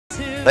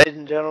Ladies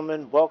and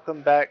gentlemen,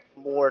 welcome back to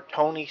more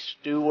Tony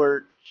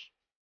Stewart's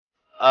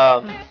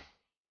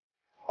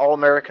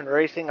All-American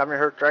Racing. I'm your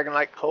host,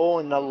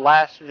 DragonKnightCole. In the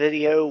last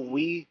video,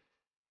 we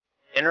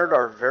entered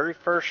our very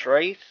first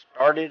race,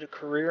 started a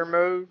career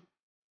mode,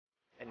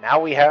 and now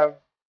we have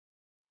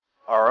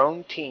our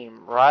own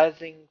team,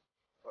 Rising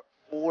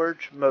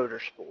Forge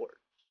Motorsports.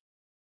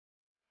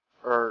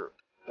 Or,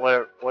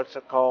 what's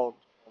it called?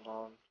 Hold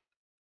on.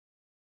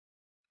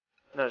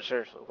 No,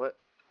 seriously, what's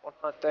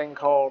that thing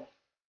called?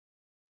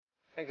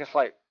 I think it's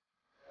like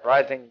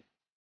Rising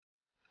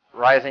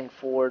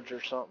Forge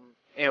or something.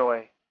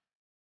 Anyway,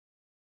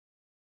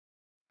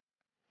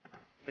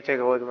 let me take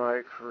a look at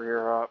my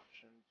career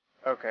options.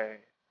 Okay,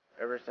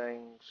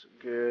 everything's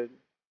good.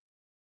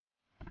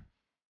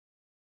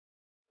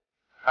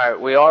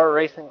 Alright, we are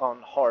racing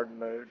on hard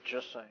mode,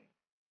 just saying.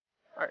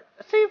 Alright,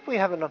 let's see if we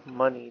have enough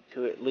money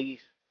to at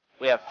least...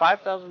 We have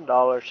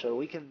 $5,000, so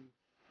we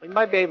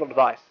might be able to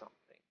buy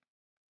something.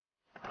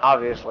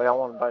 Obviously, I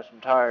want to buy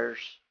some tires.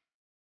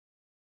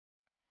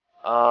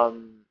 Oh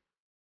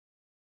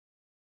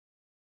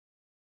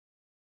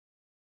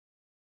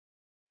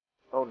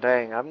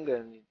dang, I'm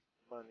gonna need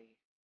money.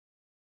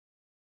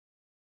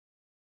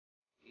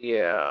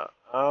 Yeah,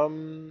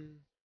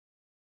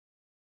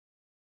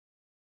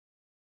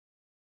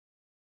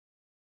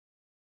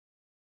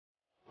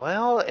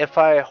 well, if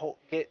I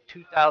get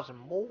 2,000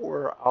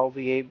 more, I'll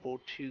be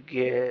able to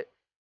get,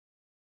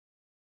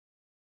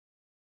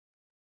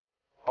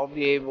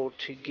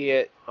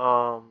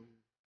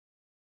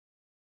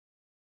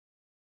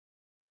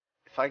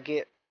 if I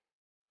can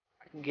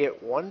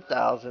get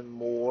 1,000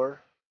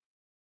 more,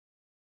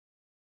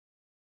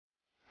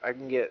 I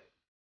can get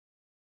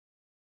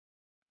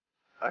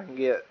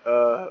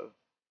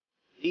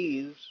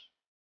these,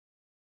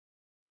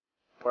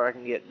 or I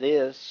can get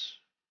this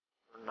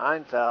for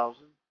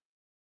 9,000.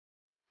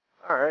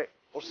 Alright,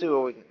 we'll see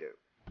what we can do.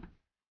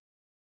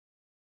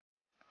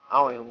 I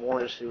don't even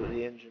want to see what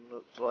the engine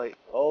looks like.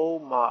 Oh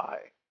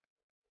my.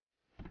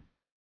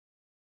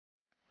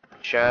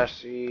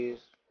 Chassis.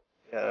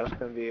 Yeah, that's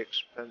going to be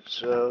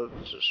expensive.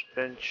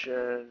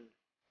 Suspension.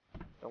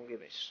 Don't get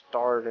me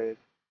started.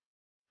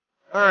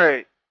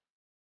 Alright.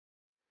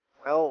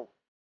 Well.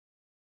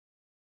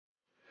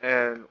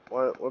 And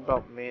what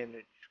about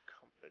managed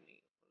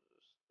company?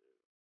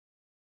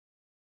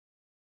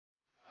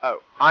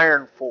 Oh,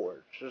 Iron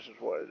Forge. This is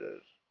what it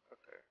is.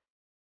 Okay.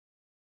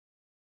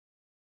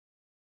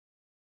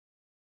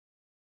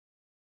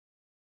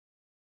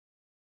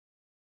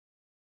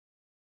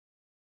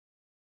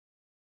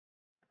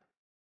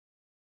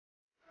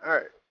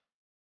 Alright.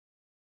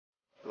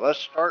 Let's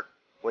start.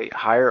 Wait,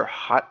 hire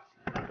hot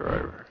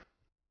driver.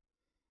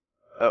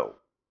 Oh.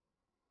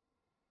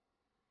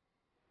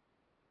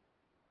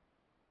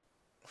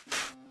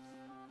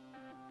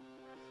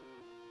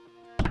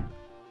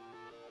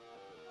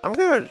 I'm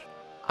gonna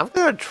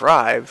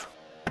drive.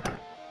 I'm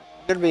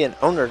gonna be an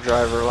owner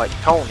driver like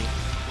Tony.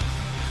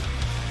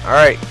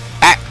 Alright,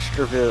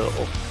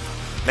 Baxterville.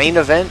 Main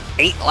event,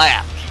 8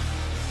 laps.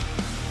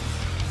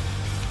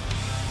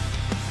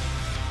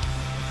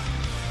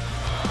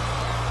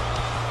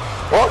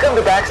 Welcome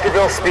to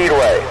Baxterville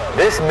Speedway.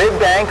 This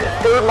mid-bank,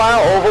 third-mile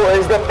oval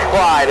is the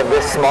pride of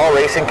this small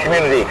racing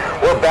community.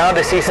 We're bound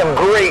to see some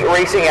great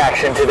racing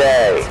action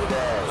today.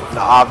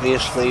 Now,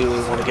 obviously, we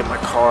want to get my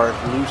car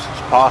as loose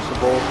as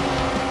possible.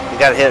 We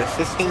gotta hit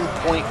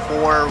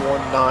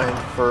 15.419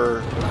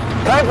 for...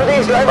 Time for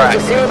these drivers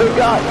to see what they've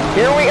got.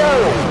 Here we go.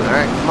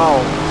 Alright, come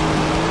on.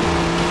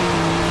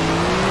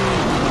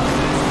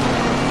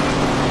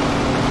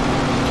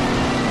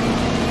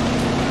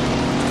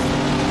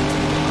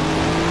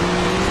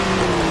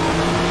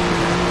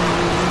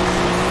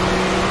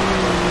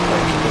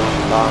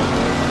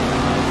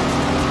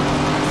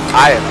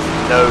 I have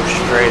no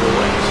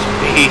straightaway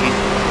speed.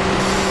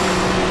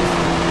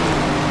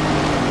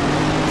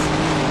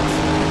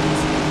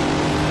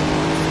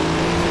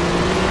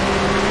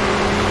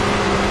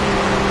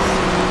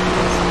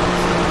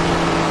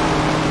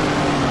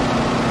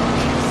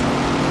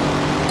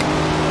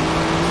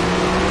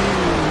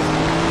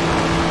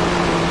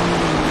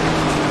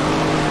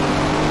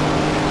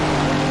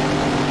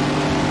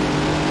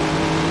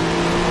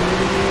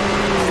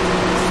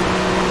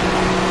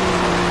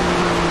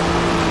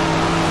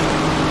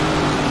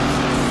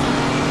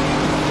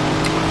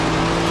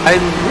 I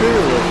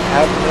literally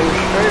have no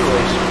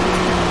straightaway speed.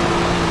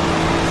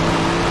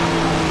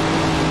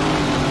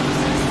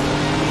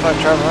 If I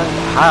try running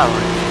the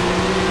highway.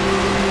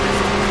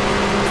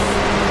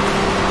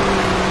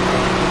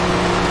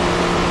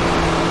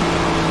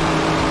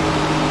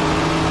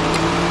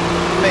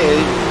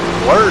 Made it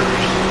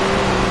worse.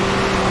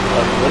 A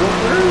little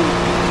through.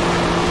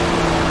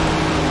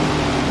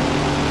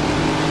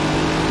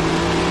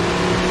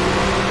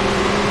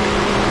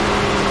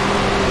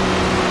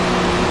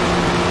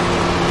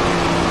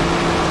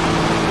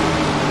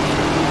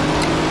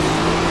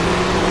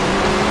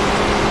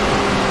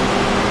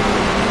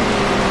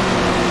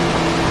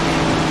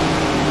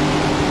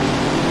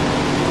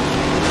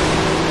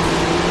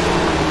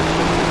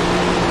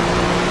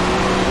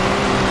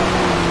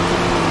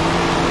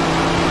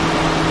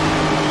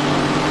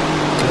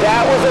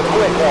 was a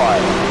quick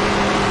one.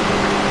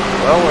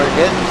 Well, we're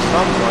getting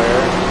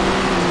somewhere.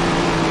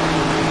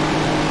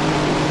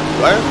 Do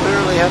I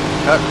literally have to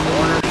cut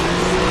corners?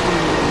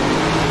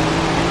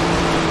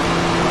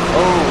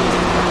 Oh,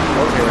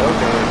 okay.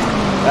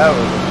 That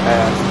was a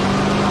pass.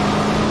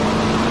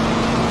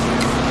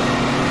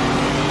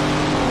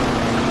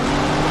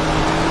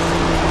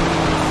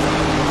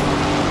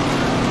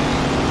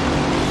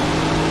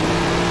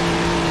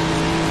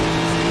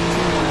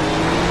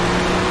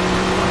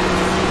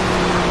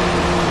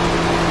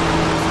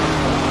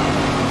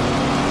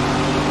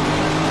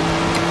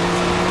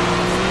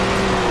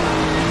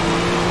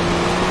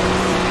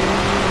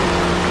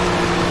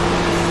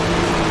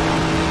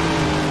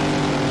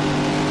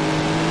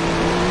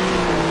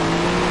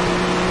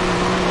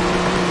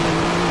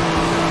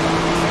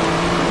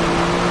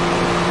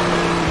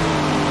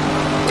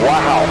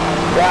 Wow,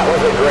 that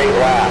was a great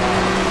lap.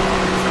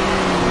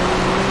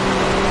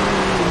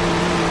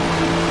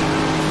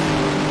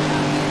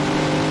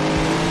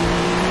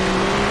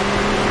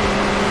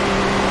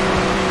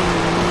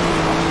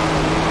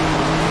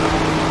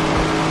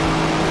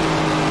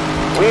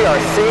 We are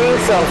seeing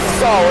some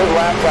solid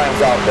lap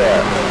times out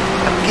there.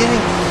 I'm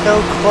getting so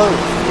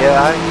close.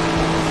 Yeah,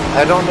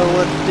 I don't know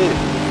what to do.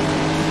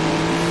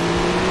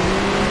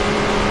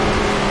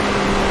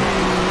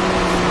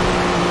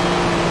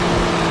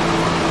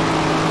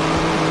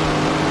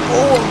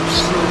 Oh, I'm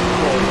so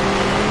close.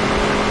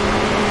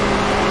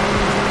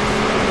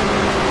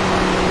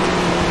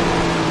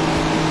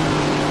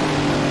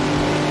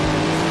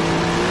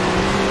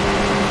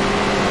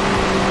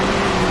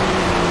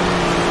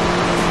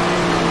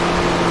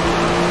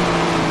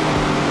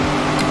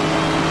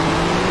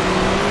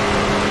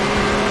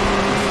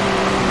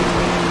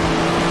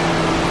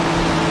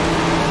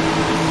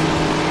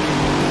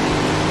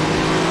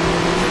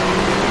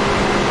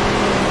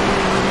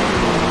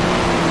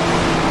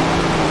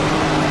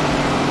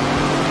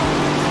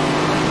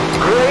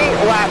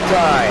 Lap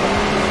time.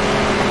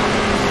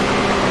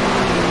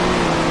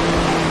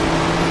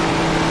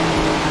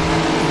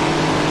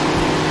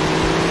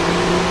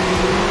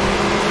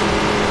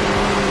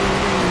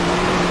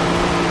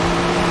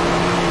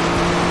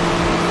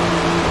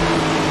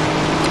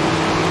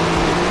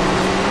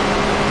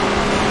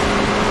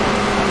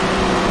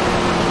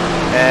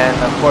 And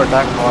of course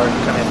that car is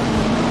gonna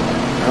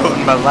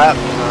ruin my lap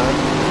time.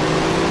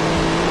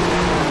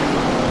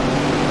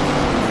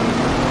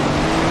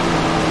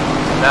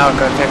 Now it's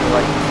going to take me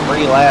like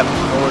 3 laps in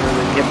order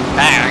to get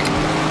back.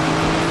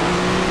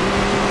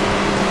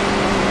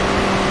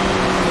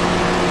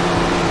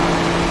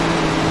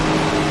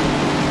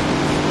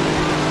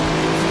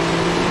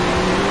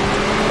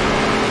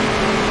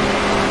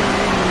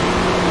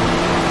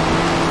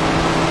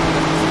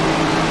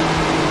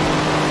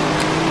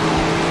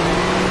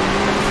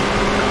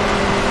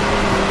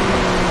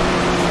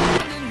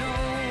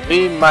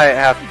 We might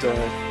have to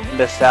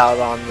miss out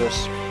on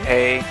this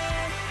pay.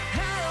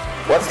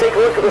 Let's take a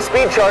look at the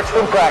speed charts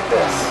from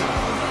practice.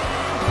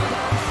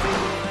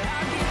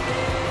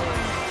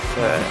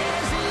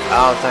 I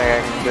don't think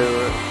I can do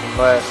it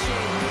unless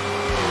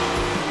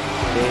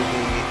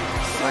maybe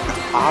like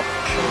an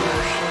option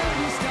or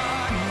something.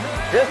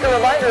 Just a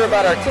reminder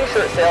about our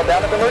t-shirt sale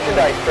down at the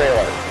merchandise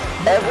trailer.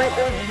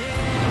 Everything...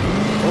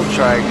 We'll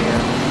try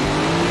again.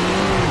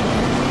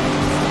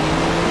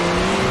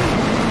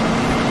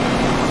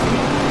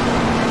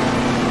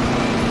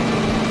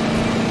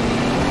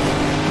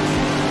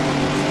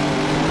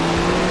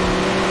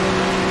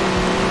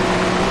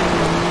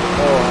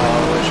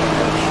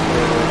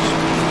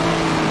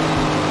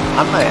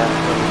 I might have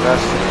to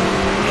invest in an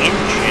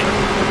engine.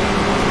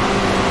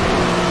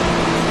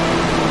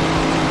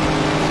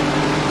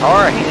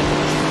 Car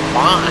handles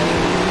fine,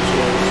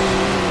 just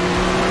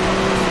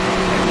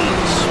I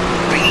need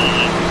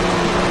speed.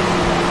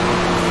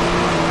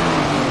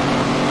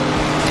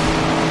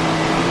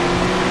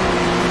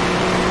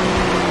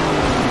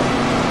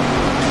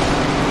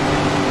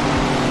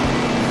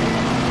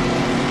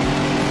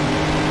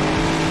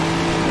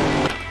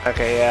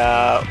 Okay,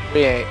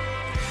 we ain't.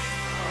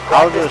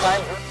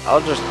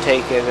 I'll just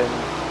take it and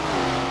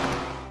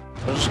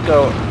I'll just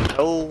go.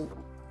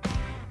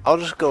 I'll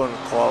just go in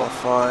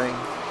qualifying.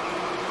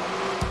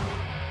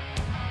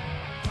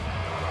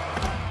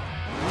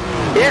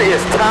 It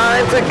is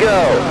time to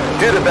go.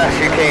 Do the best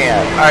you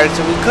can. Alright,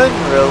 so we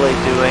couldn't really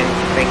do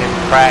anything in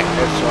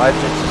practice, so I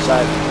just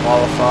decided to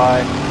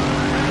qualify.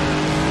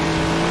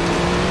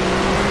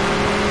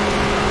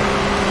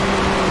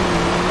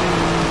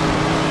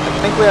 I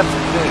think we have to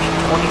finish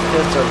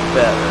 25th or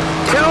better.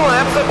 2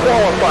 laps of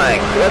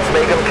qualifying. Let's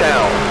make them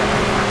count.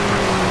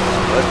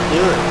 Let's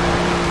do it.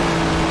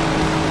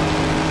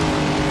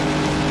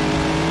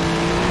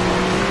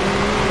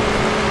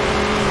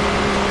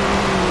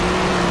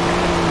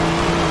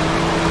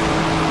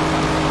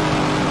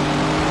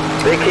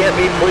 They can't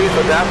be pleased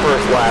with that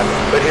first lap,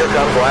 but here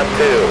comes lap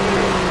 2.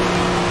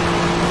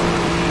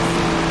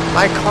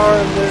 My car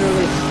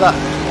literally sucks.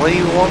 What do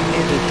you want me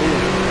to do?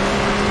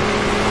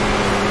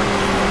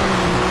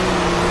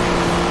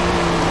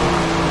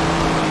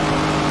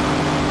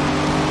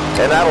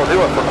 And that'll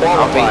do it for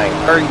qualifying.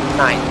 I'll be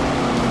 39th.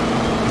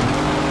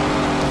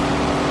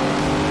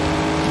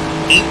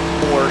 8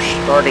 more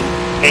starting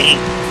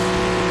 8th.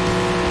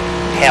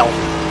 Hell.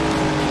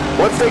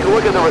 Let's take a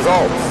look at the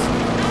results.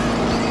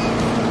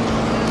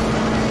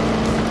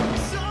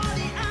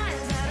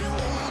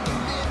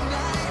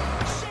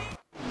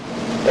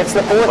 It's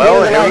the fourth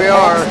well, year of the here night, we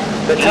are.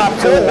 The top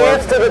 2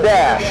 advance to the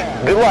dash.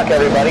 Good luck,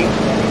 everybody.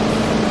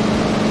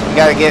 We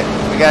gotta get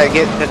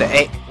to the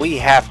A. We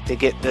have to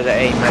get to the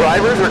A.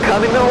 Drivers are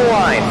coming to the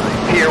line.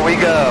 Here we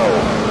go.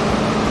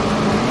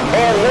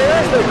 And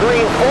there's the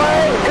green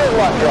flag. Good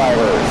luck,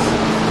 drivers.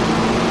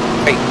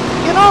 Hey,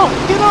 get off!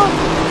 Get off!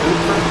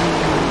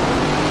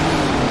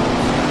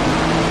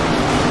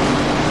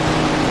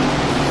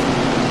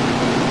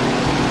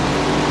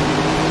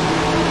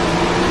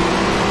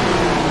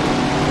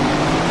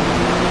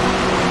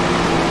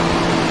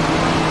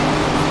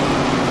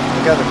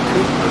 Got a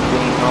Cooper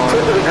being on. To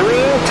the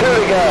green, 2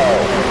 to go.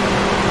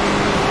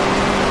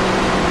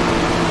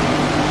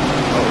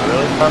 Oh,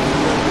 really?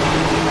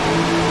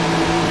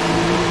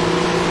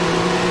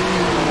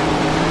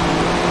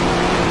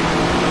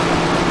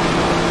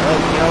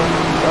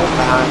 Go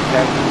behind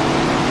that.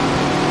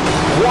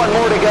 1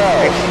 more to go.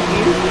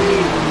 Excuse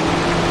me.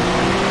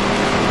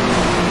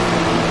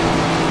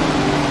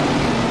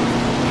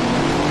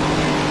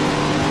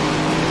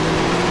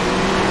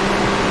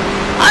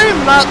 I am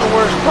not the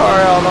worst car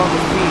out on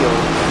the field.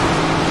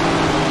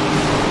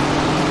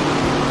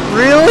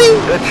 Really?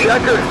 The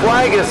checkered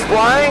flag is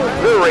flying.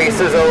 The race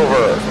is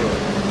over.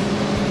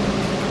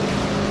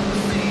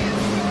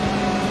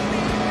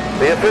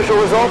 The official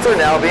results are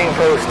now being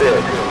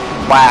posted.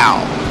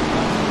 Wow.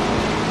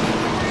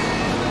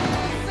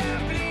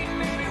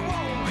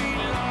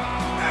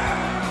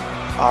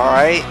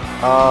 Alright,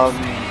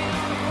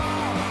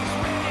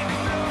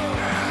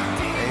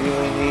 maybe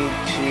we need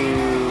to...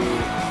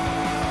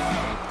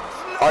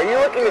 Are you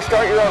looking to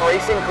start your own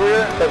racing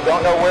career but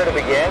don't know where to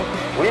begin?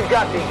 We've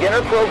got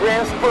beginner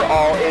programs for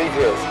all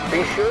ages.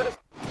 Be sure to...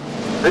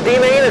 The D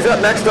main is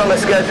up next on the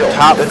schedule. The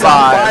top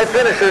 5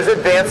 finishers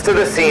advance to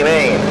the C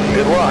main.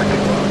 Good luck.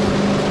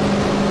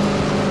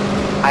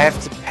 I have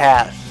to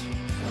pass.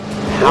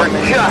 We're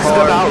just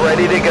about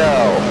ready to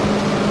go.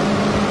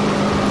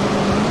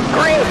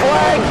 Green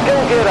flag, go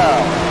get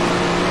up.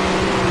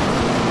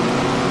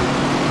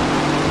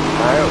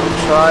 Alright, we'll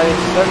try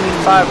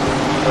 75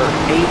 or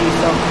 80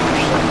 something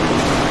percent.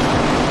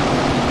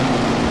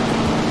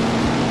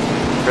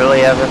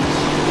 Really, Evans?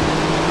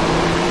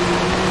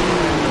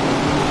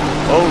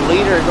 Oh,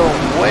 leader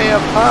going way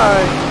up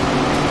high.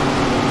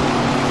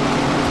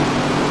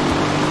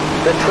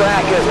 The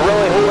track is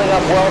really holding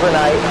up well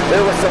tonight. There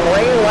was some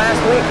rain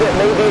last week that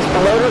made these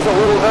promoters a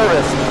little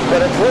nervous,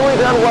 but it's really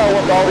done well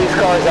with all these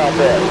cars out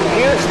there.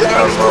 Huge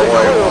thanks to the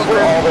crew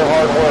for all their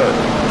hard work.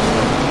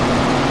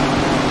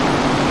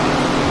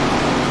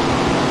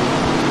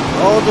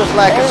 Oh, just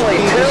like a Only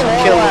speed 2 is more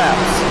killing.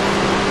 laps.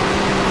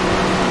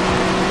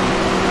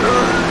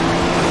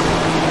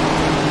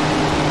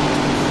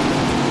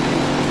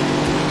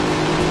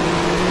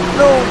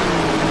 No.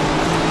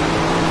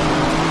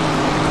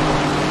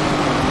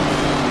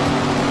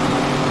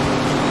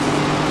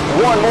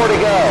 1 more to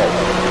go.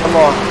 Come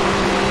on.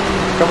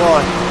 Come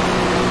on.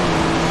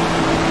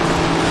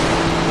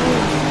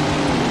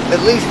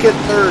 At least get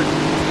 3rd.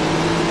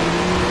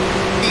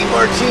 E.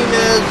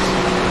 Martinez.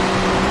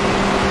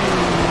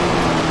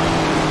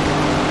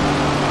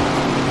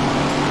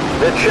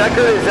 The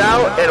checker is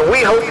out, and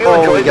we hope you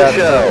enjoyed the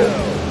show.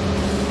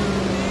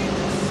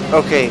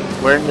 Okay,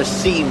 we're in the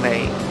C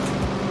main.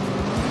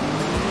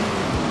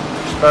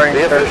 Starting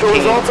The official 13.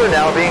 results are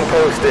now being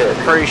posted.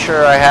 Pretty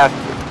sure I have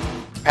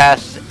to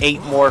pass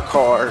 8 more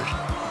cars.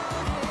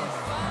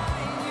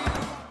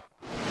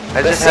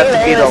 I just have to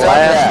be the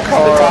last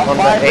car the top on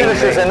 5 the A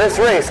finishers main. in this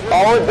race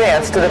all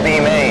advance to the B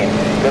main.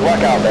 Good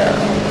luck out there.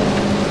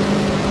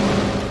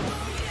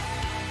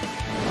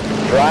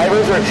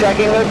 Drivers are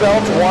checking their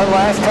belts one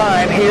last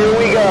time. Here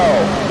we go.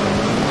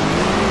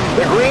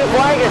 The green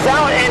flag is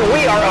out and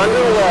we are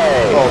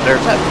underway. Oh,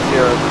 there's that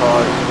 0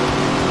 car.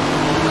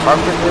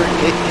 Carpenter,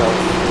 get going.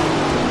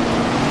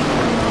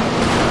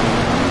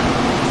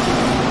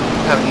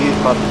 I'm gonna use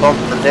my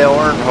bumper Dale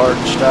Earnhardt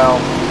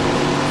style.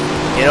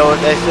 You know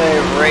what they say,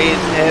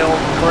 raise hell,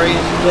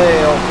 praise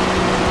Dale.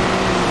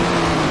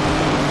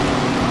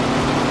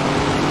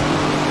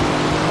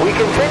 We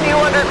continue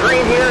under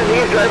green here, and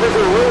these drivers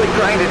are really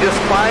trying to just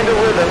find a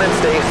rhythm and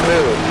stay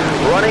smooth.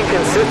 Running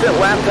consistent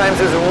lap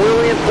times is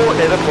really important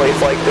at a place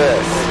like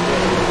this.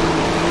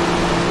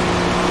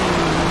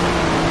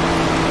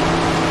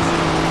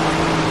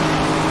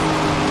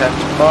 That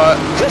spot.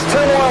 Just 2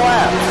 more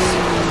laps.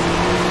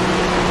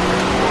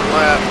 One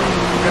lap.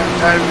 Got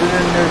time to get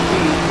in their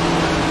feet.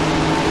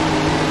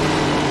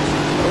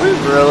 Are we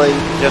really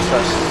this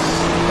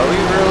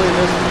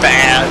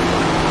bad?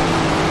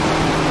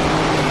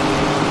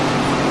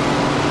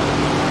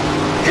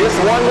 Just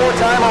 1 more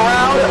time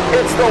around,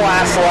 it's the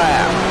last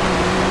lap.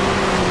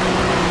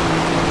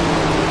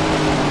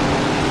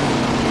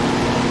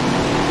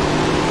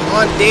 Come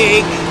on,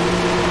 dig.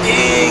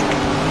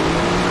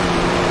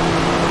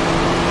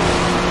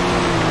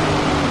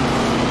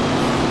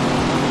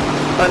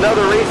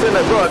 Another race in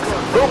the books.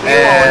 Hope you all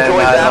And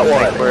enjoyed I that don't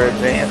one. think we're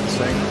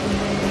advancing.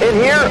 And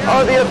here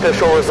are the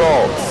official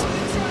results.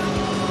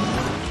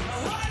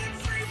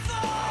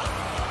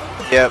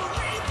 Yep.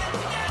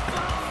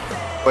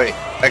 Wait,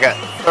 I got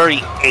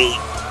 38.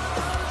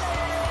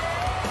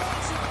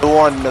 Who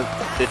won the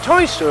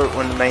Tony Stewart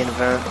won the main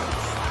event?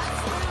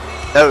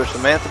 No,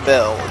 Samantha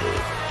Bell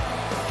did.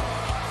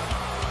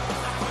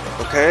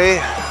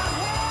 Okay.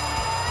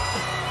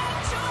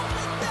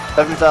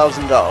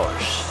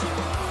 $7,000.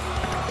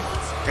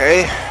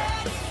 Okay.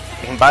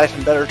 You can buy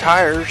some better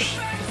tires.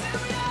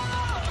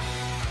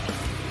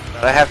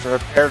 But I have to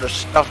repair the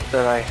stuff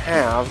that I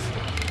have.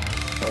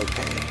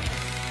 Okay.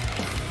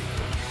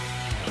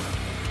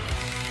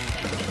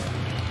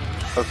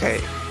 Okay.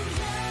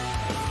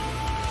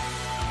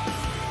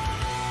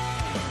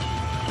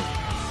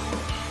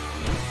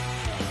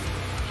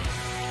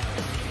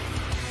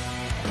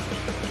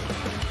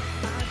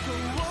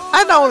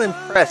 I don't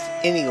impress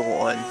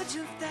anyone.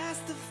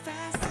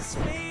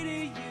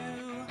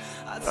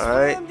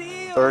 Alright,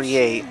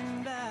 38.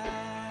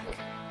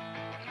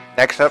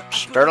 Next up,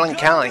 Sterling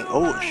County.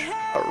 Oh,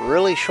 a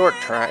really short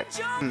track.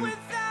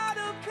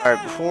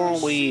 Alright, before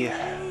we...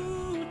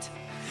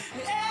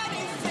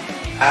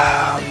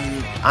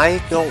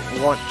 I don't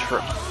want to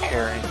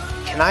repair it.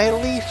 Can I at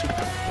least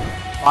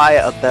buy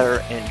a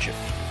better engine?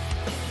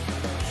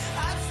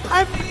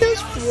 I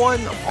pissed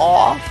one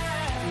off?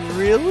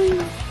 Really?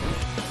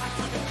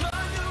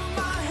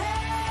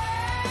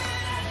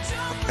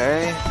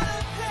 Okay.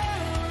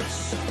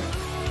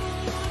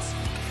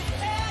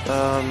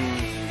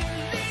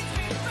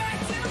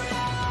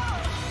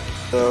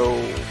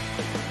 So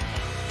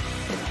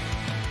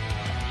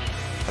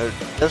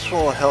this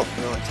will help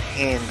me with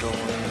handling.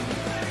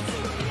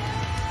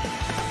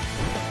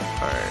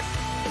 Alright.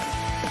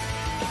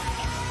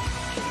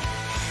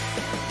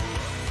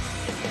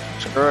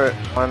 Screw it,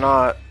 why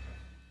not?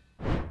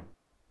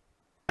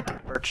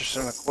 Purchase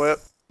and equip.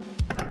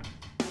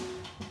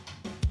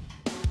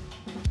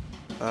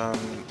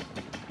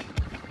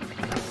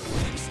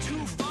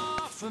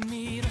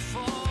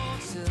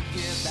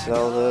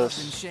 Sell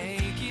this.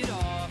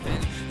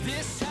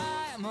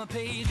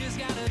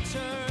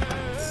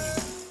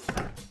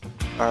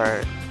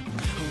 Alright.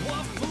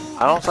 I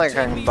don't think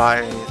I can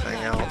buy anything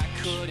else.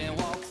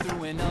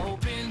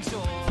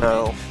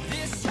 No.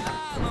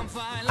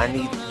 I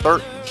need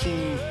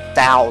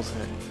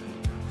 13,000.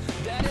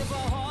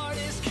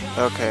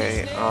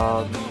 Okay,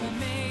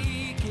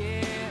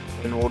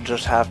 and we'll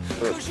just have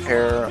to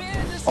repair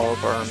all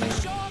of our main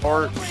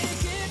parts.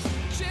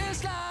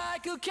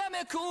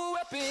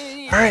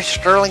 Alright,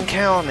 Sterling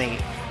County.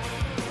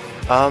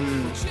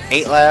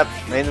 8 laps,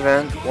 main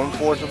event,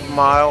 1/4 of a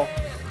mile.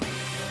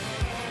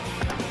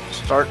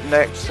 Start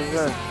next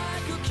event.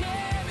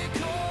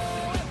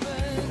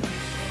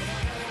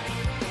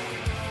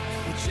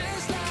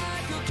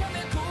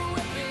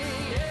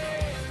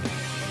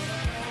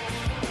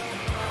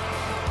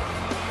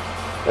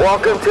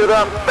 Welcome to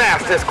the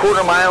fastest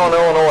quarter mile in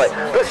Illinois,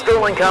 the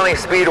Sterling County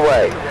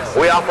Speedway.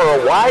 We offer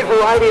a wide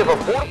variety of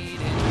affordable...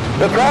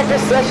 The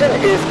practice session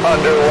is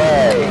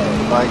underway.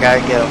 I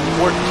gotta get a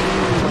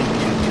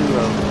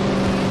 14.220.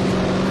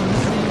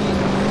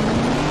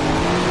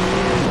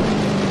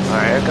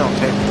 Alright, it's gonna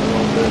take me a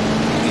little bit to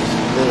get used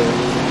to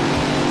this.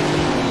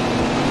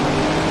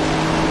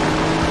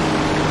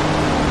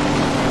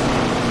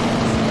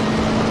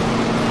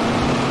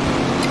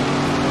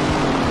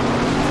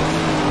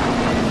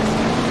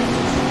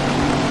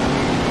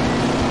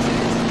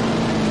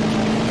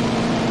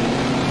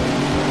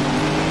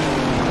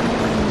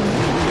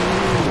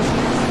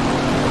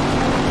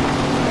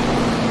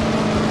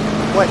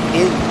 What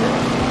is this?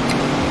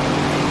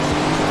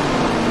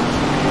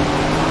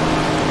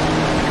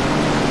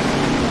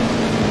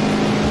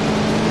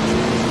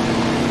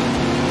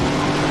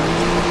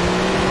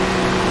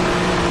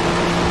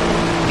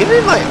 Give me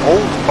my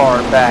old car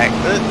back.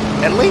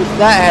 At least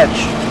that had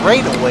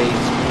straightaway speed.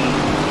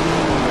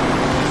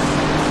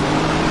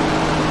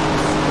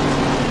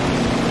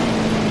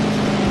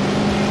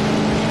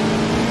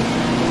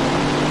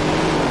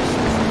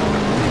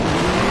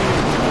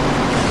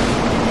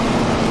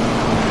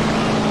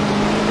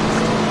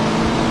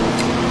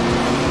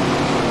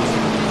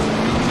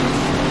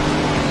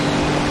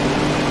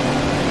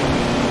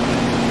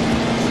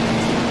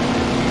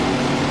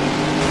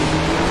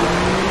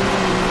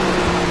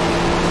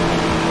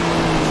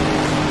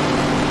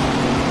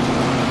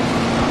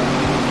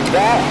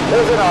 That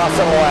was an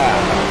awesome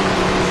lap.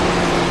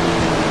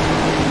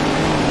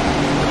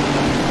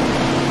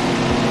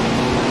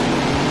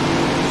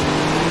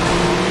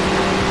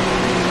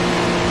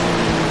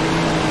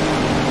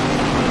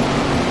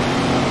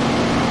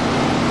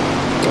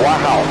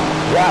 Wow,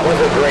 that was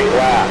a great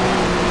lap.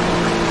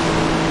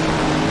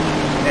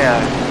 Yeah,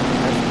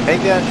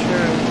 maybe I should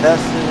have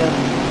invested in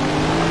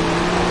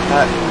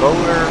that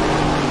roller.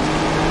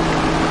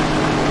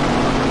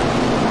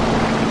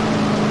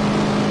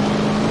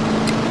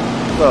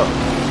 So,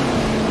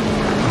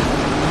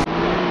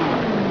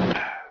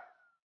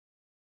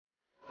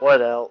 what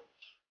else?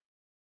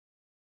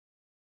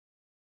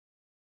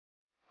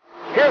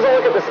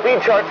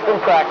 speed charts from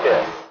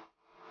practice.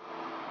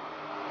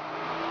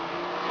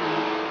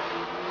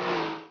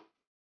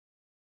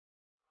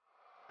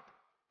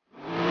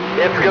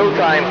 It's go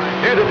time.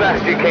 Do the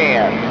best you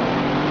can.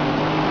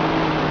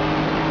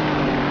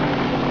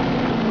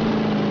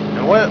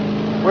 And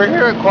we're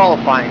here at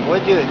qualifying.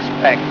 What'd you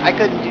expect? I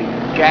couldn't do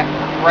jack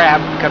crap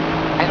because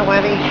I don't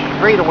have any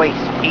straightaway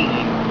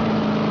speed.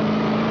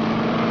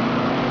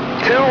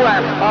 2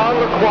 laps on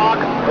the clock.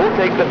 We'll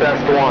take the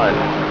best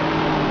one.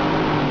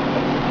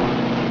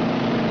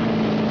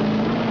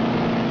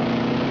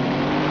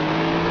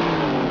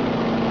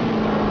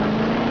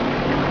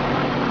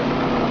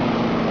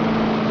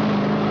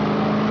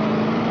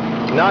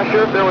 Not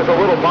sure if there was a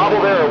little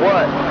bobble there or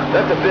what.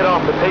 That's a bit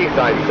off the pace,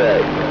 I'd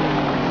say.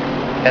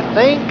 I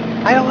think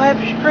I don't have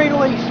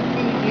straightaway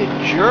speed, you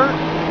jerk.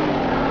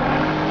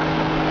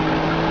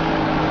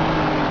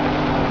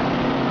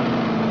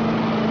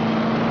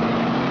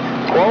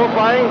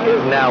 Qualifying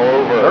is now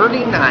over.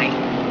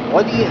 39.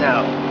 What do you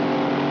know?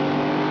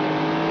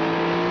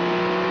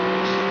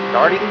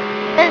 Starting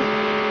 10.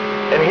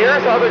 And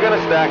here's how they're going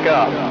to stack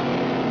up.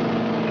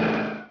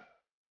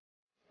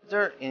 Is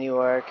there any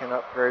way I can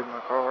upgrade my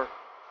car?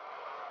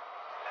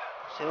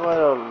 See what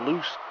a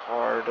loose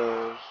car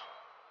does.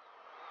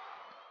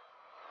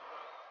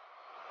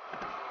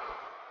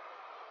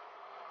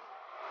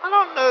 I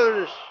don't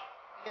notice.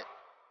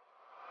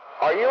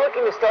 Are you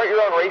looking to start your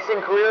own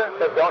racing career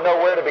but don't know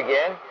where to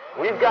begin?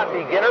 We've got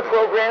beginner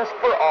programs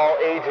for all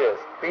ages.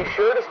 Be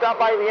sure to stop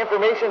by the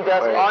information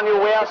desk on your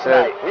way out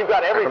tonight. We've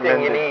got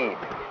everything you need.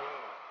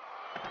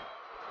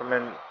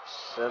 Recommend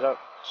setups.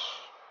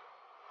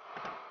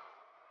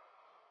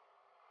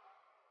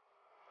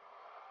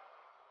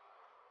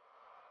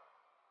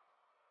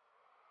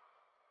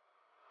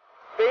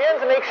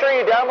 Fans, make sure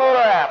you download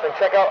our app and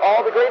check out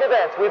all the great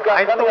events we've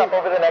got coming up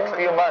over the next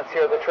few months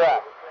here at the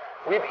track.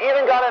 We've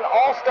even got an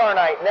all-star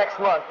night next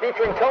month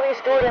featuring Tony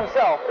Stewart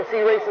himself as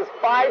he races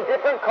 5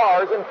 different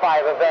cars in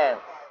 5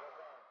 events.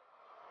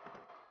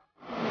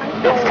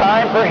 It's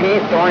time for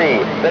Heat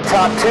 3. The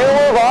top 2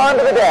 move on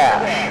to the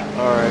dash.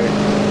 Alright.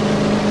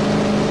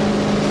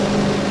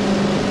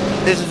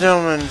 Ladies and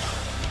gentlemen,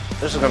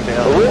 this is going to be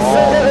a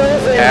long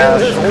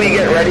dash. As we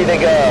get ready to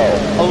go.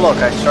 Oh look,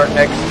 I start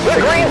next 69.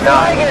 The green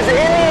flag is in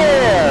the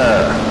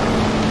air.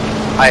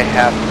 I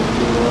have to do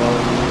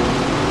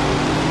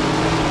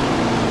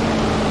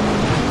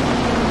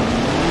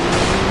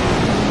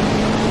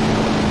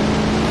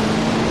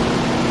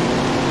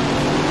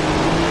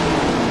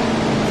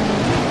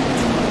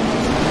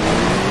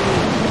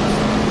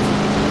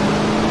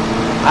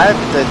I have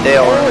the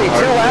Dale. Only 2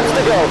 laps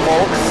to go,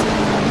 folks.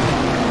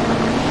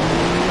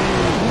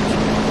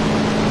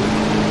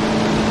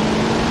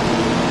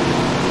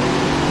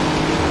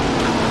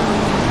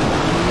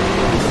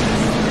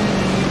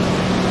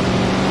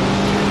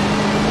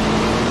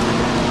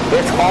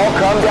 It's all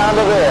come down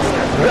to this,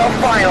 the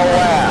final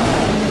lap.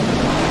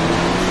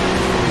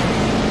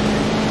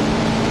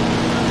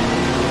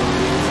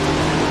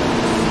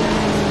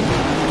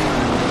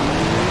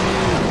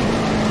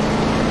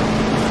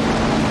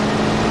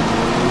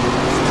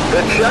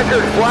 The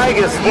checkered flag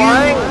is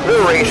flying, the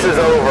race is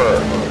over.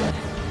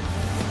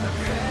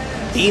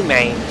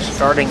 D-Main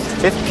starting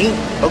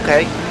 15th.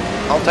 Okay,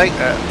 I'll take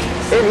that.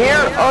 And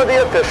here are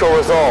the official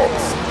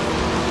results.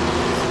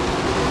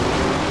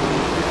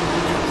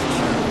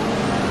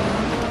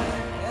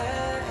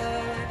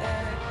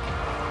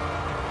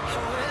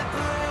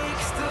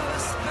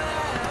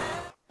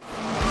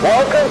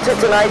 Welcome to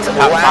tonight's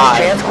last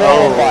chance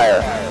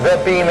qualifier,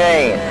 the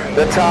B-Main,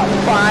 the top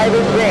 5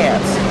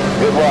 advance.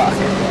 Good luck.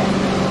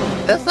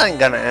 This ain't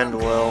gonna end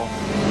well.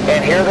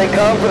 And here they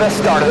come for the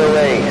start of the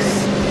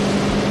race.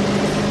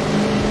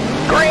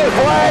 Green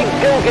flag,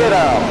 go get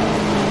 'em.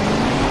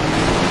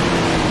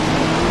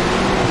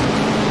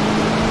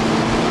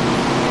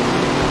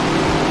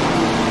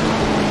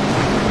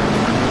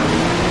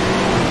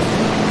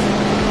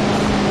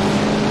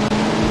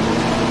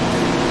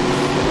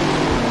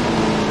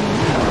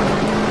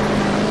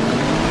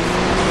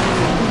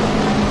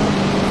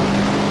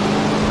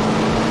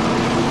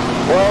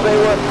 Well, they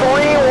were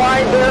 3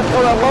 wide there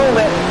for a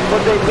moment, but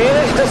they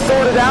managed to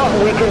sort it out,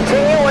 and we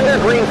continue under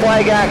green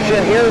flag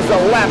action. Here's the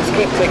laps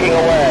keep ticking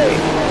away.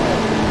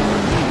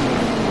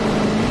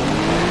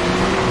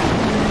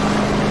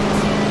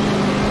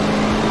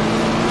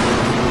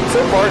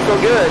 So far, so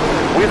good.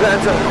 We've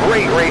had some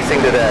great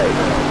racing today.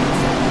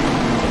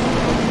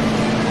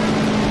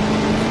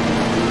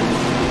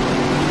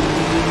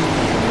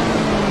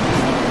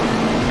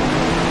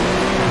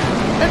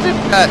 That's it.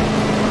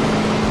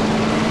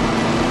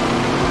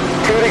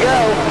 2 to go.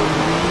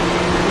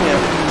 Yeah.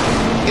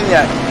 Give me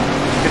that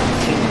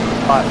 15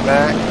 spot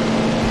back.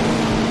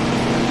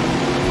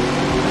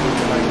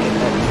 Try to get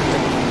that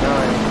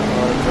 69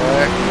 spot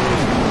back.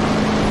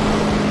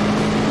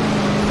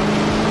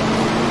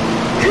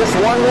 Just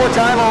one more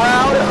time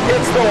around,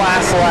 it's the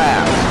last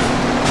lap.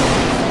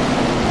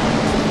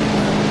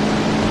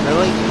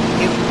 Really?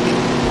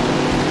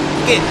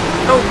 Get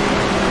no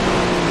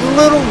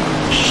little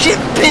shit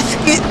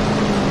biscuit.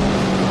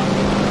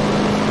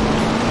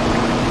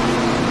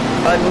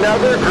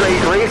 Another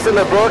great race in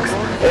the books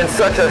and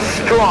such a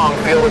strong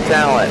field of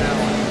talent.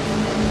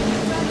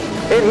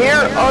 And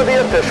here are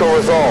the official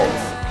results.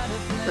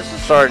 This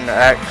is starting to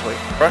actually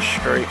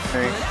frustrate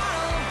me.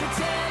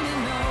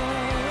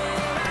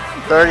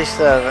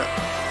 37.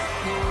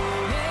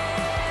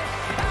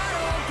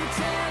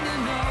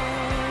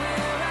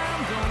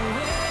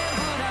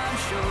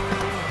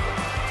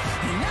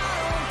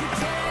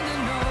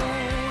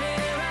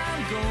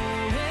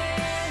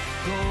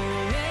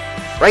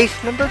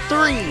 Race number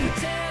 3.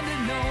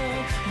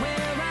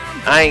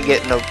 I ain't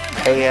getting no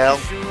payout.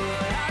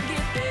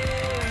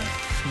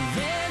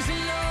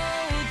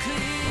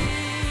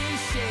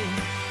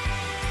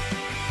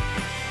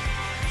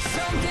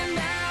 Shut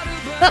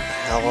the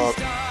hell up.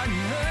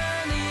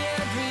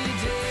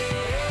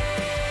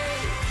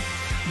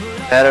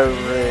 Meadow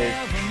Ridge.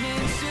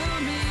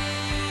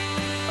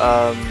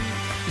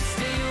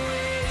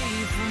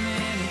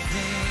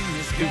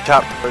 Do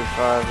top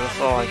 45, that's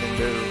all I can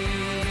do.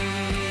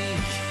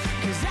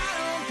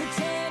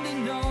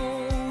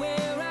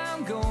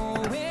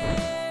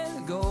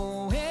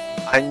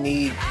 I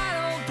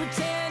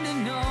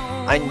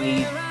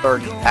need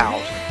 30,000.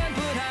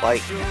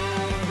 Like,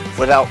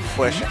 without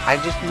question. I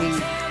just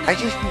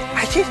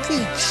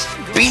need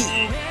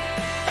speed.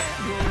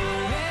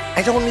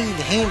 I don't need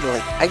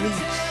handling. I need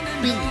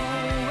speed.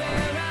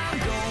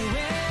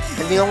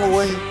 And the only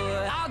way,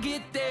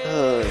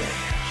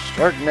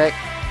 start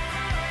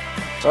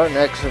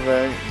next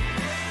event.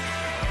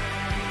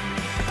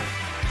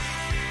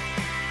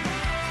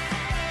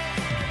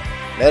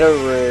 Meadow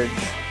Ridge.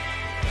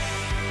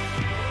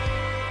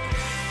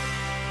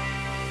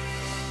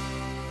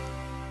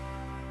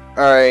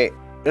 Alright,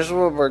 this is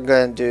what we're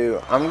gonna do.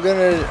 I'm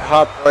gonna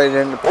hop right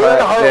into practice. We're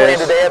in Heartland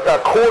today at the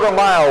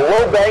quarter-mile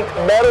low-banked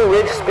Meadow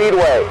Ridge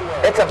Speedway.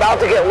 It's about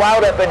to get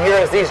loud up in here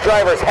as these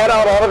drivers head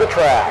out onto the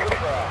track.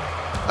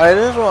 Alright,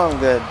 this is what I'm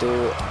gonna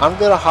do. I'm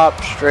gonna hop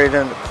straight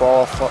into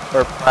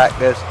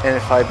practice, and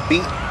if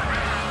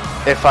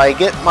I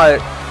get my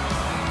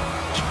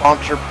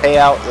sponsor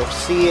payout, you'll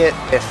see it.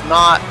 If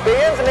not,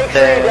 Fans, make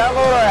sure then you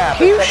download our app.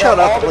 can you shut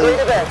up, please?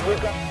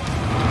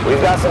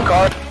 We've got some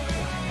cars.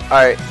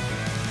 Alright,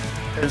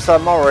 since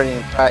I'm already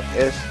in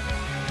practice,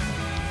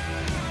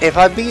 if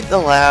I beat the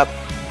lap,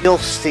 you'll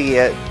see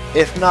it.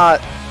 If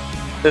not,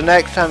 the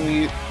next time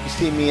you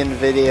see me in the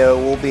video,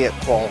 we'll be at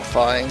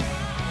qualifying.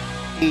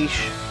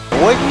 Eesh.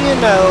 Wouldn't you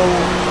know,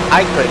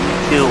 I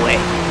couldn't do it.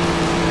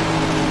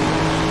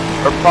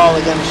 We're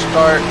probably going to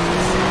start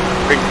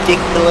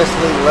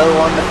ridiculously low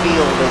on the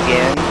field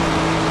again.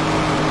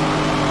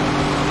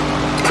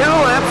 2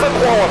 laps of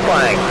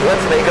qualifying.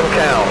 Let's make them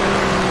count.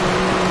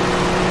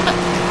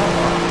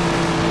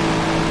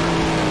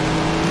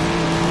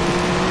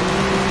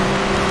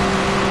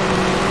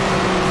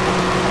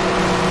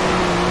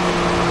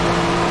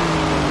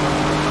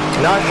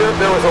 Not sure if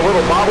there was a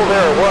little bobble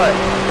there or what.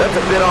 That's a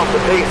bit off the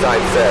pace,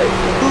 I'd say.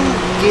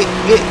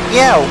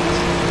 Yeah,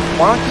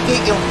 why don't you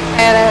get your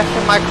fat ass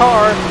in my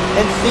car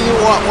and see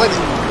what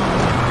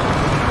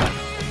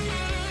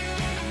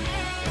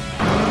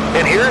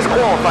And here's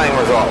qualifying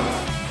results.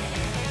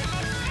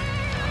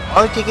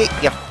 Why don't you get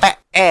your fat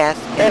ass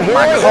And in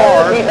my here's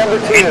car heat number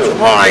 2. and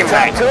climb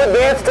Time to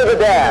advance to the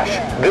dash.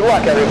 Good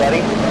luck,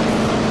 everybody.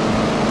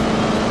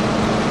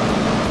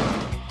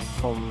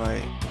 Oh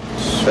my.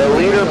 The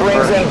leader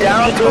brings him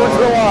down towards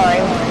the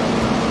line.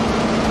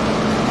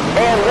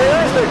 And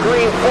there's the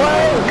green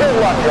flag. Good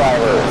luck,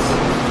 drivers.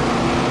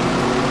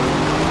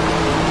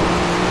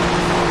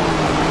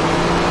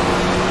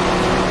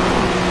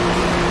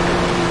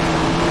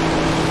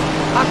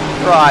 I'm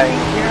trying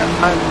here.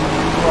 I'm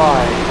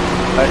trying.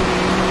 But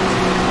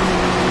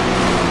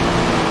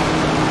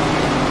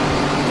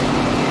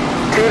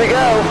 2 to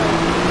go.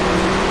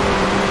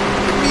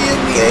 give me in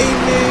the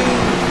aiming.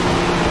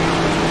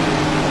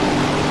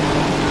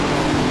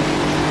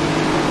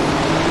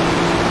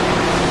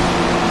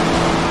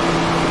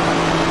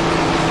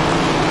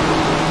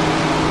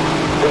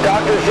 The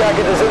doctor's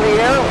jacket is in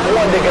the air.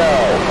 1 to go.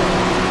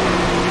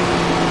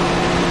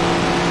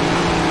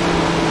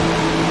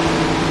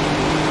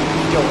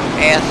 Your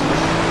ass.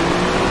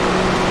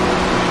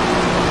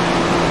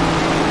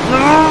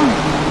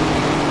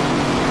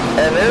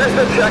 And there's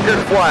the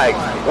checkered flag.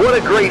 What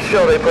a great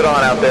show they put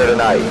on out there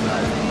tonight.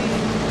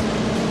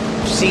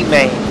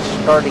 C-Main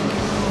starting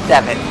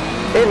 7.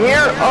 And here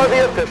are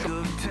the officials.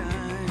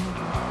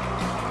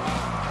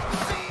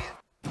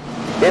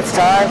 It's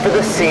time for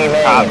the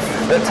C-Main.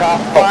 The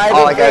top 5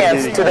 all I gotta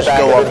advance do is to the just back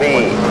go of the up B.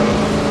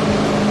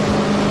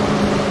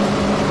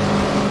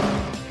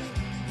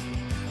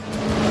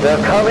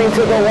 They're coming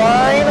to the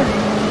line.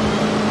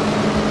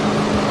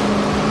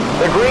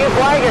 The green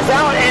flag is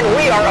out and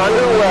we are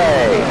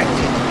underway.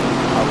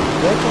 A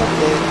little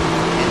bit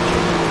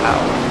engine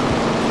power.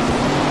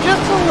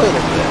 Just a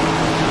little bit.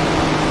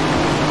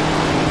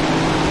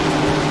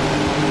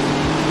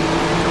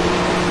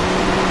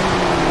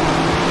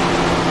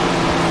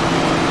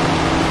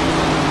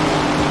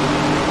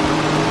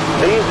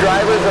 These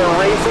drivers are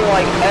racing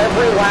like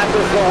every lap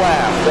is the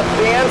last. The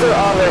fans fans are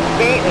on their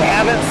feet and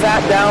haven't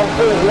sat down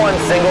for one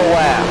single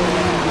lap.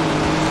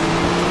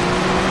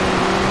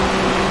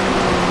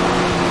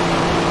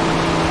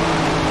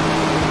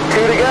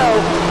 Two to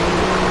go.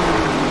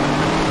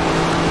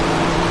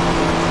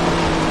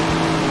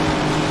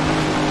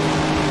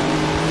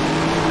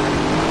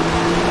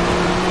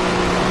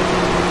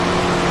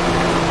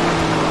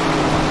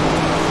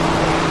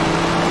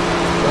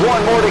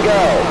 One more to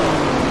go.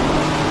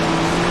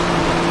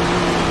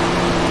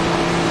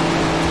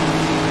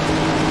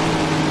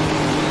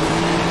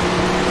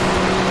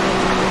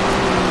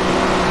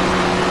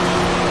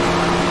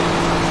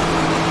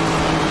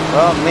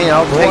 Well, me,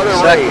 I'll take What a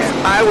second. race.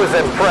 I was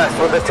impressed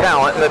with the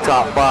talent in the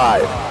top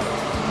 5.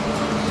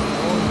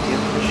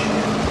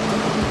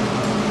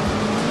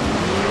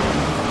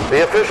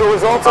 The official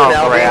results are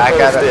now being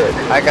posted.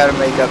 I gotta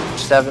make up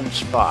 7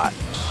 spots.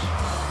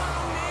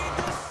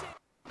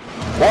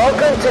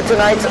 Welcome to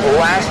tonight's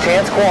last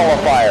chance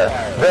qualifier,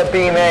 the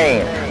B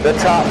main. The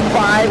top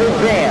 5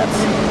 advance.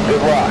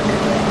 Good luck.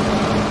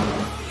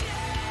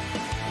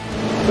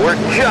 We're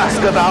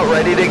just about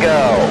ready to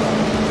go.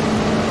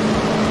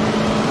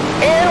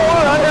 And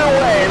we're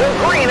underway. The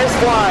green is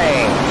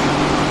flying.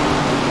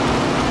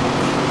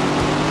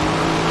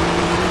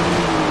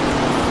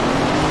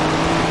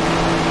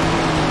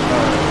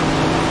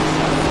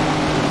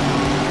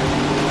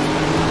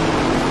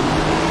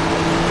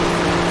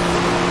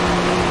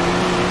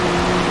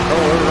 Oh,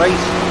 we're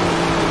racing.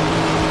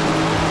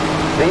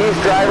 These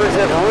drivers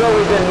have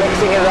really been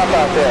mixing it up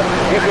out there.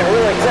 You can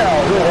really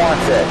tell who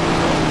wants it.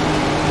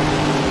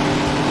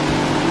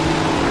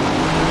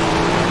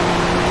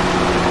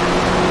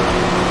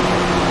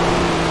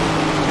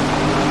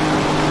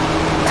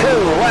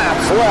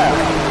 Laps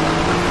left.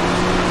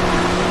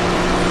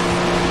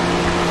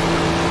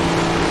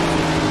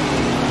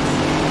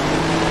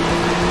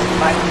 If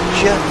I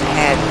just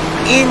had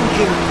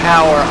engine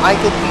power, I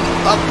could be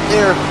up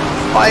there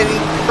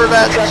fighting for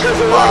that Checkers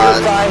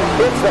spot. time.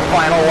 It's the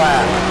final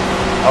lap.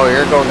 Oh,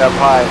 you're going up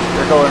high.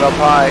 You're going up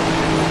high.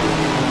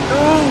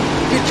 Oh,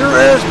 get your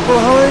ass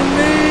behind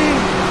me.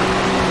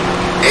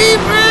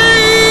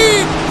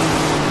 Amen!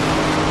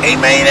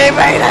 Amen,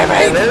 amen,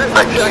 amen. And there's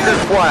the checkered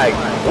flag.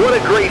 What a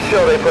great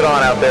show they put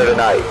on out there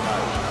tonight.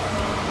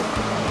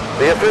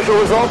 The official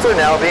results are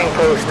now being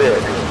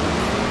posted.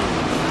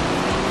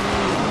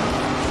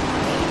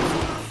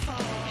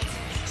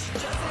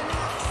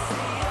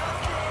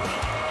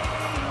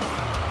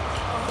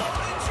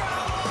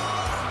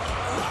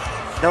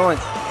 No one,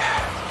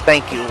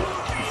 thank you,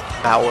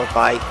 Power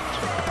Bite.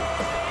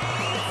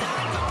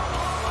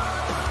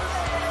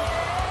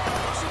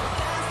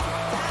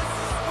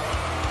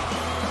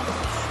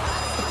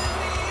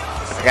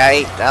 I got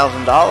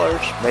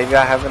 $8,000. Maybe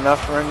I have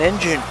enough for an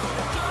engine.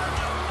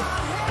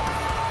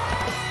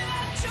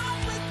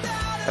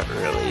 That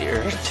really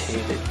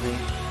irritated me.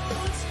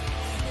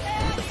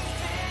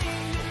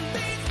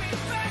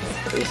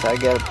 At least I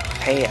get a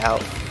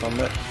payout from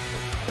it.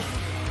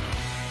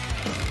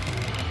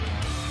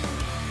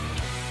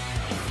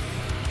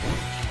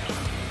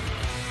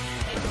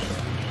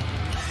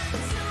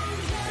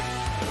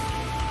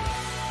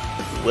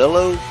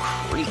 Willow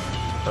Creek.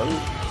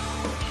 Oh.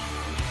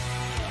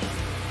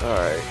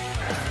 Alright.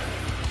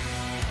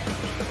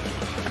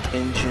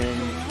 Engine.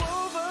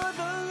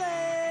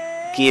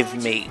 Give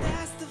me.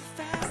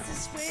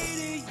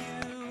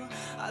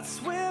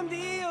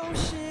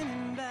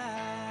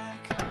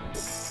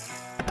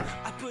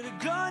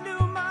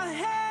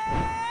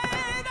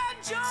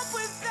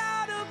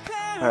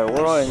 Alright, what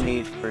do I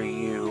need for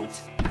you?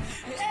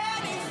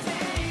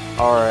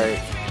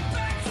 Alright.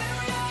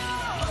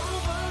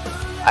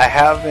 I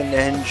have an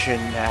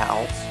engine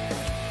now.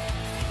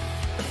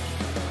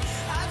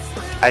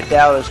 I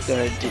doubt it's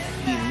gonna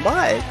be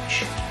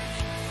much,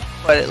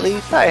 but at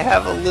least I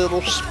have a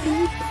little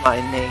speed in my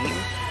name.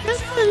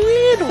 Just a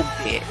little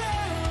bit.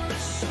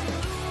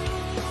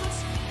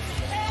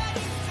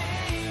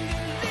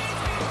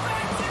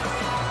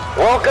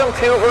 Welcome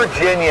to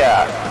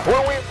Virginia.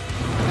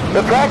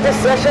 The practice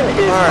session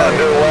is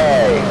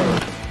underway.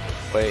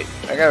 Wait,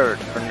 I gotta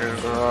return to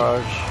the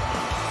garage.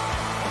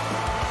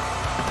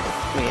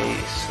 Give me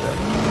 87.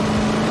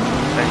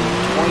 I need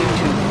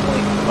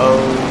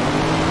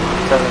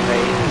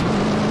 22.078.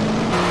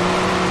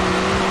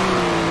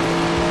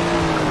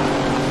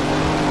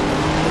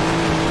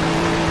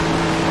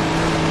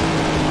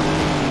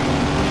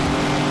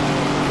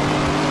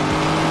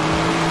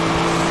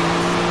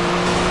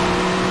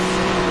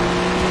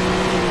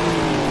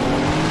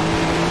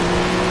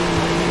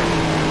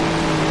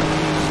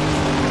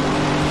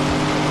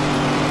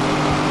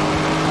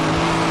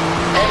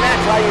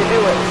 How you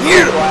doing?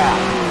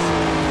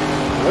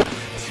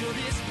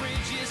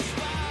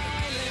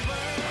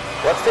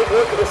 Let's take a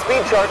look at the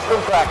speed charts from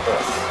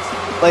practice.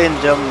 Ladies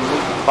and gentlemen, we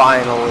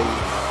finally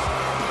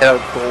hit a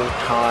goal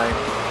time.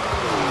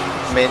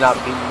 May not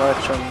be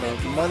much on the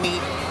money,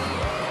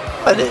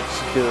 but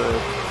it's good.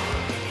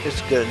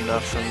 It's good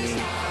enough for me.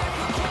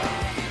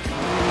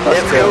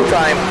 It's go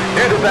time.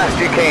 Do the best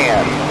you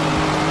can.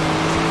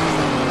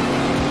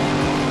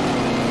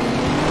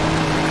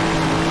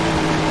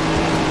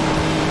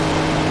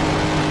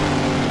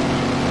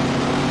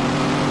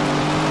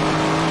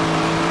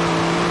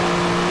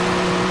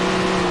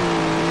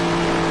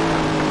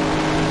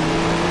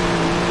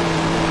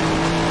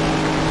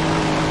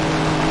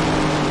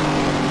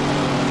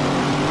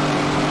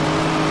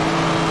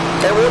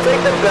 And we'll take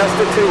the best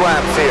of 2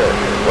 laps here.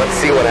 Let's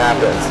see what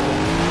happens.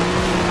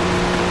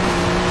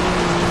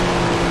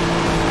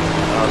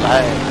 Oh,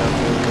 that ain't gonna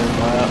be a good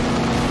lap.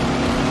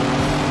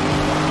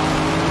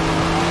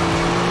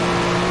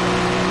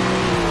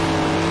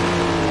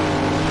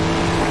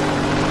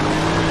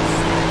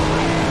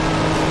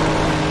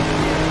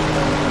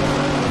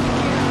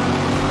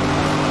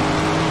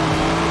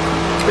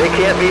 They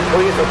can't be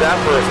pleased with that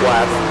first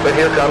lap, but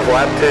here comes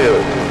lap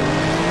 2.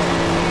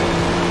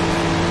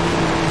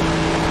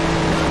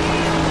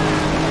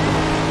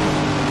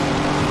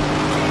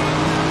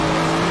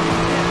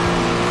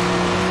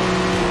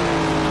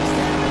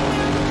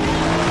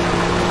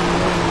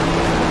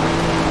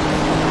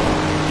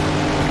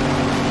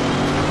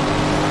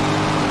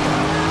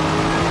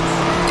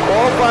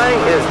 Qualifying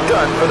is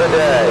done for the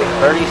day.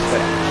 36.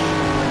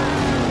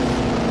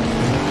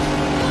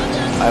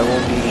 I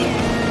will be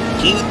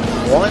heat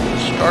 1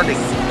 starting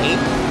 8.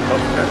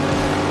 Okay.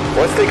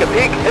 Let's take a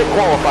peek at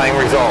qualifying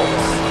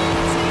results.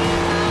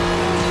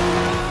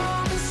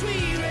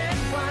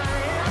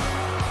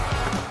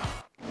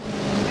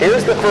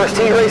 Here's the first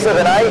heat race of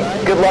the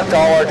night. Good luck to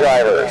all our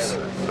drivers.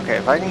 Okay,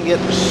 if I can get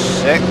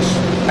 6,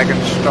 I can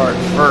start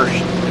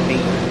first in the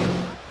heat.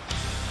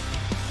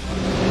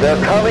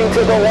 They're coming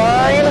to the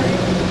line.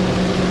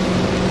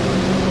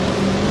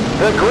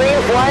 The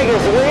green flag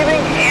is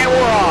waving and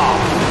we're off.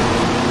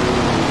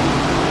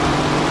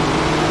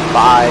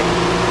 Bye.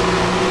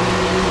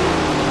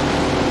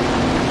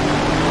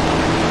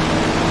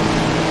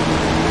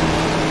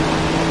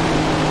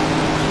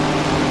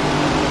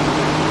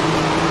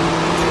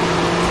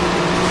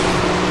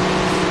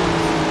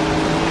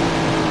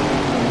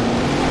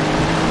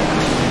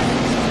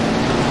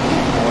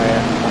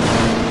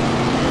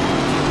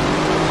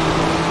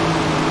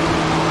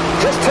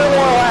 Just 2 more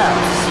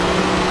laps.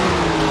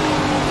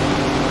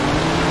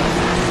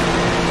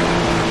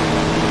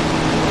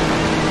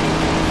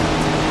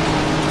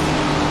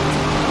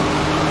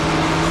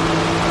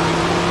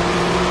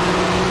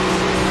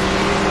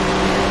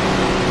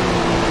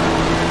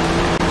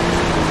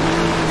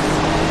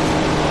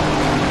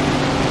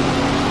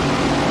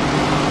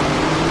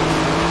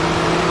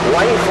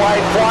 White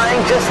flag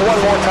flying just 1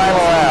 more time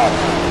around.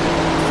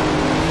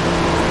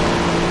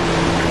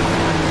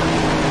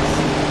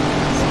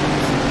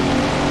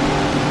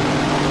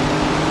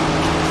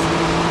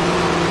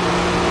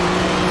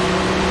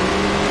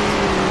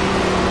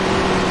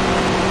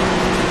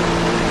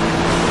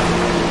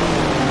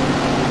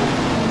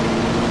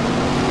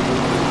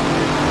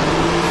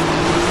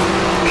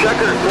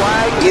 Checkered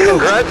flag.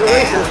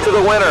 Congratulations to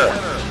the winner.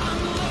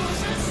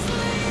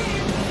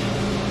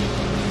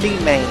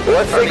 Teammate.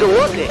 Let's take a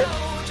look.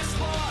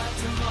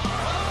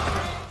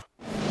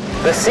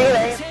 The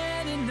CNA.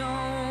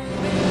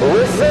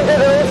 Listen to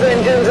those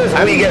engines as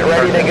we get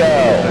ready to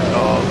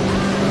go.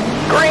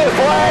 Green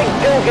flag,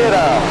 go get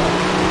up.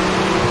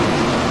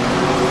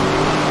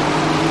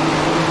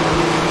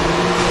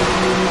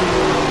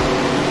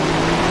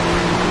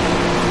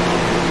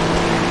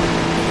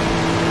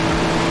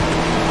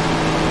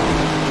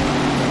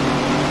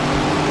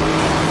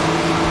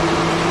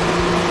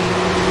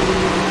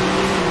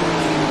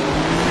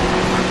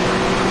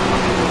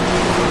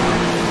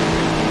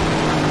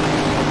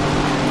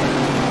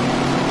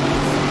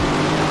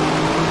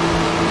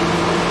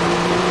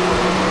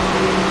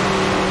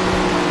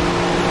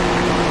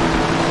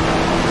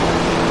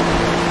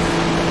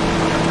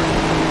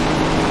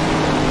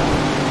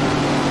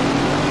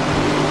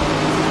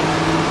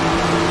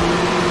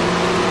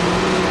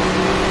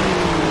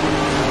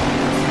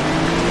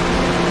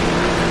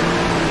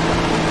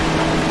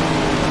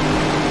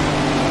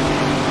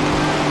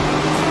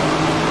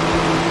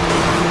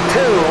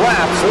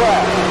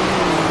 Left.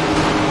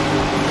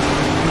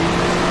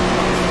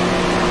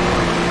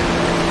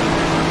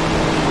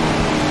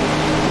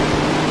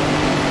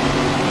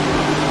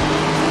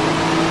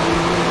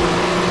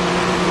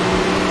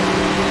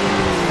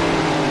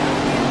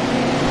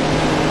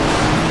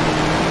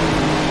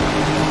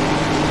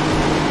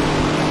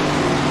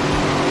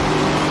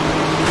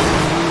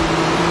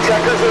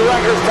 Checkers and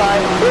records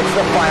time. It's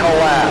the final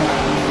lap.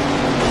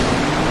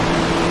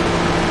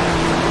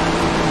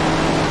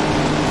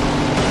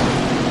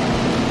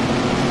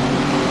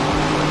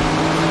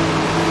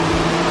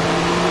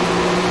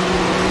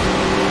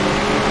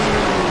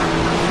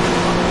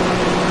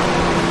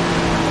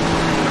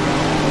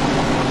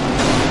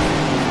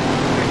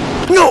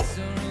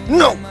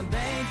 No!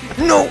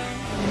 No!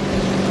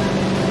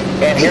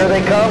 And here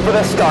they come for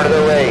the start of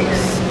the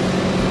race.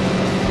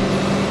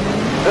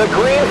 The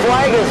green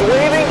flag is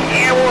waving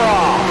and we're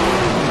off.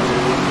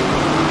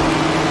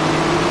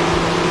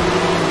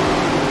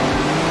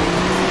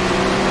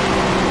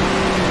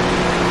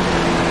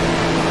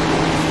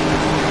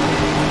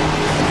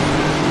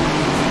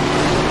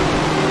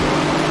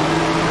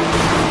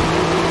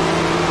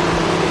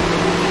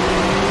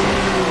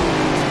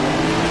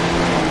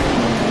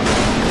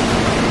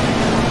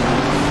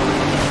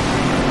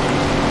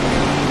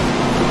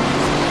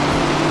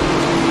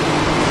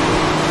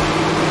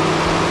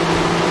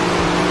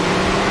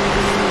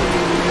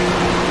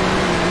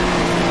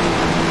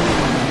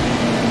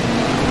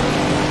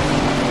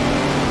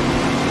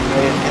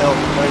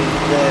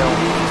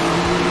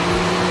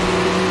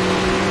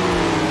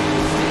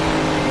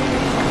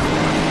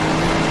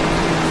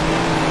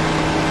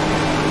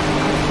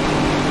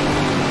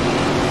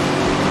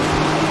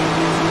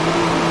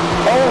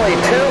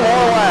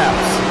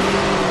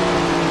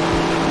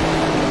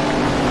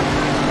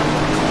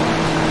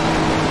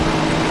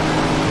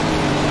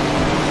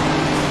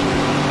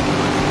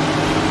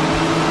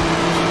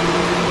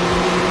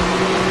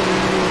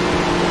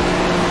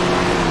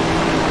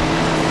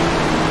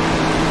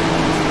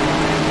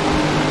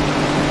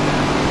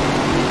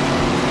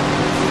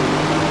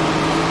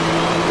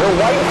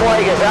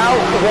 leg is out,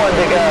 1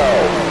 to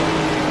go.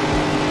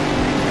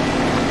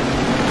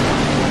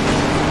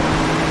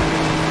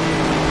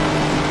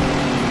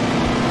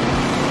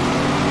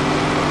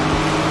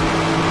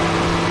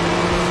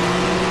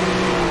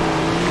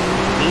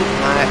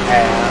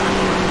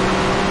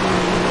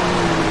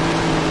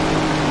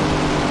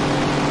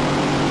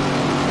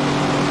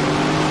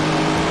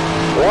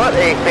 What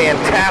a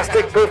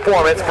fantastic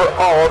performance for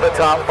all of the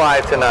top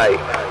 5 tonight.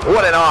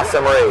 What an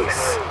awesome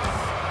race.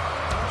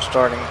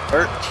 Starting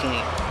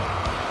 13.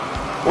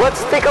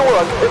 Let's take a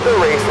look at the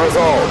race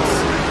results.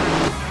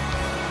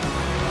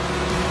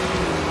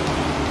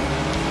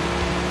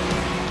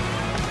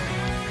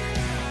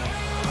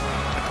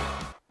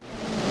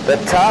 The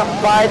top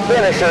 5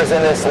 finishers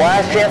in this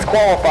last chance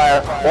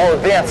qualifier will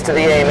advance to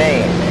the A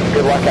main.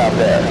 Good luck out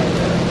there.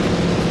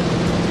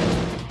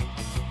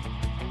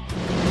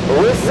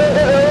 Listen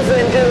to those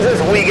engines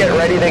as we get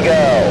ready to go.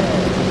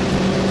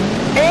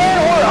 And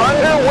we're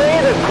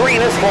underway. The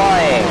green is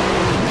flying.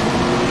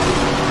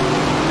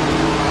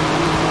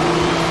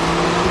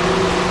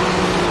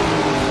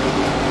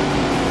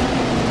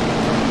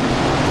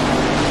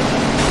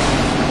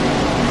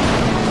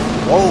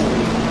 Whoa.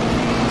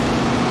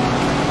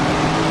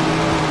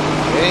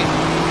 Okay.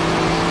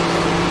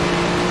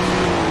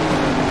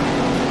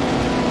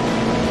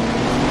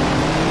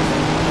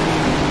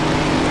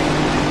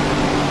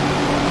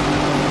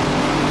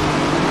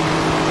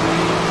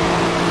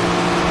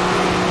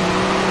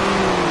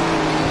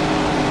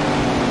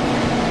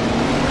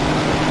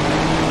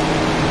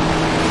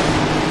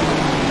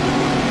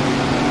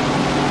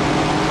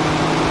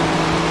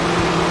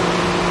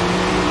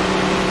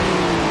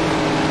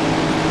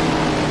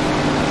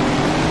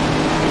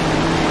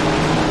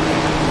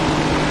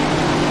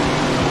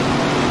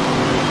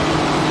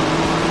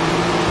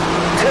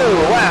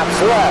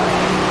 Laps left.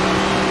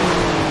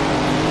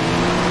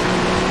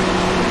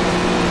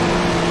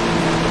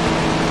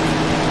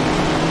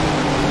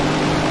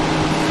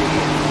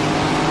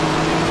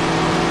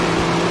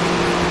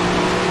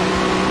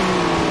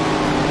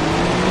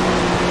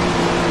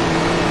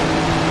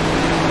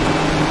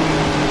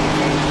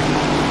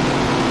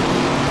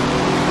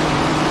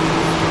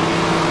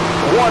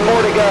 One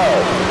more to go.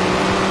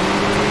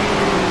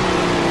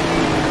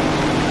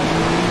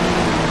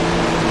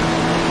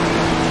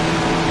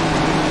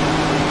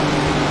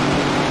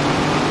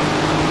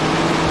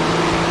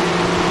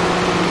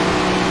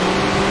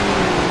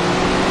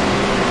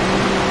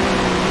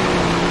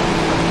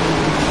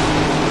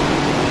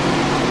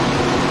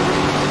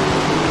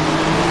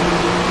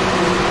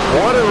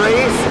 What a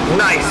race.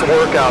 Nice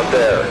work out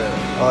there.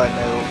 Oh, I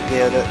know.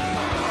 Get it.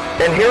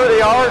 And here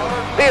they are,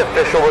 the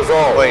official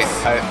results. Wait,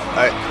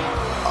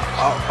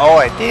 oh,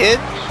 I did?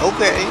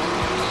 Okay.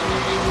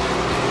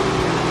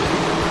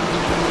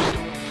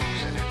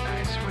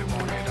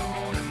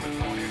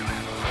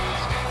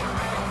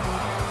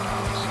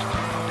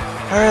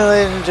 Alright,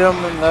 ladies and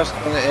gentlemen, that's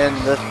going to end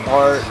this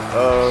part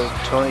of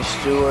Tony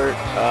Stewart.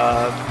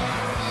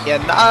 Yeah,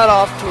 not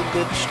off to a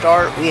good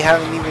start. We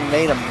haven't even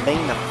made a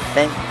main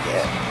event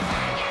yet.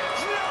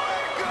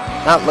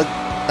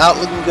 Not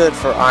looking good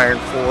for Iron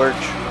Forge.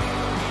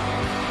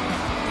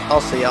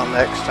 I'll see y'all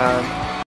next time.